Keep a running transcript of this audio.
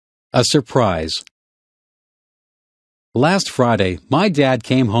A surprise. Last Friday, my dad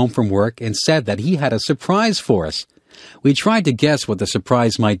came home from work and said that he had a surprise for us. We tried to guess what the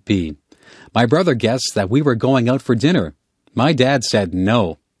surprise might be. My brother guessed that we were going out for dinner. My dad said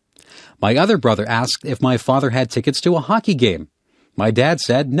no. My other brother asked if my father had tickets to a hockey game. My dad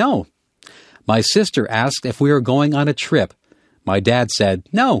said no. My sister asked if we were going on a trip. My dad said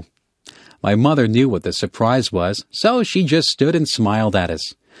no. My mother knew what the surprise was, so she just stood and smiled at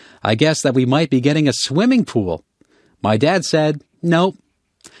us. I guessed that we might be getting a swimming pool. My dad said, nope.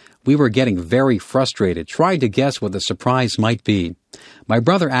 We were getting very frustrated, trying to guess what the surprise might be. My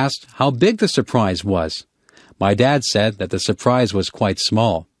brother asked how big the surprise was. My dad said that the surprise was quite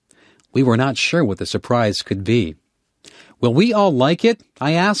small. We were not sure what the surprise could be. Will we all like it?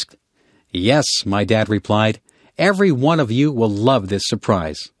 I asked. Yes, my dad replied. Every one of you will love this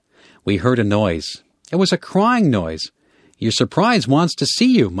surprise. We heard a noise. It was a crying noise. Your surprise wants to see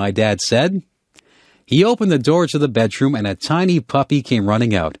you, my dad said. He opened the door to the bedroom and a tiny puppy came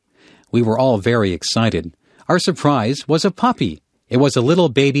running out. We were all very excited. Our surprise was a puppy. It was a little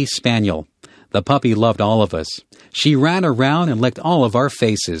baby spaniel. The puppy loved all of us. She ran around and licked all of our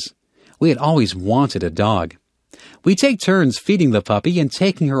faces. We had always wanted a dog. We take turns feeding the puppy and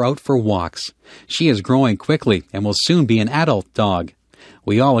taking her out for walks. She is growing quickly and will soon be an adult dog.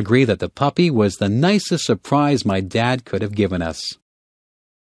 We all agree that the puppy was the nicest surprise my dad could have given us.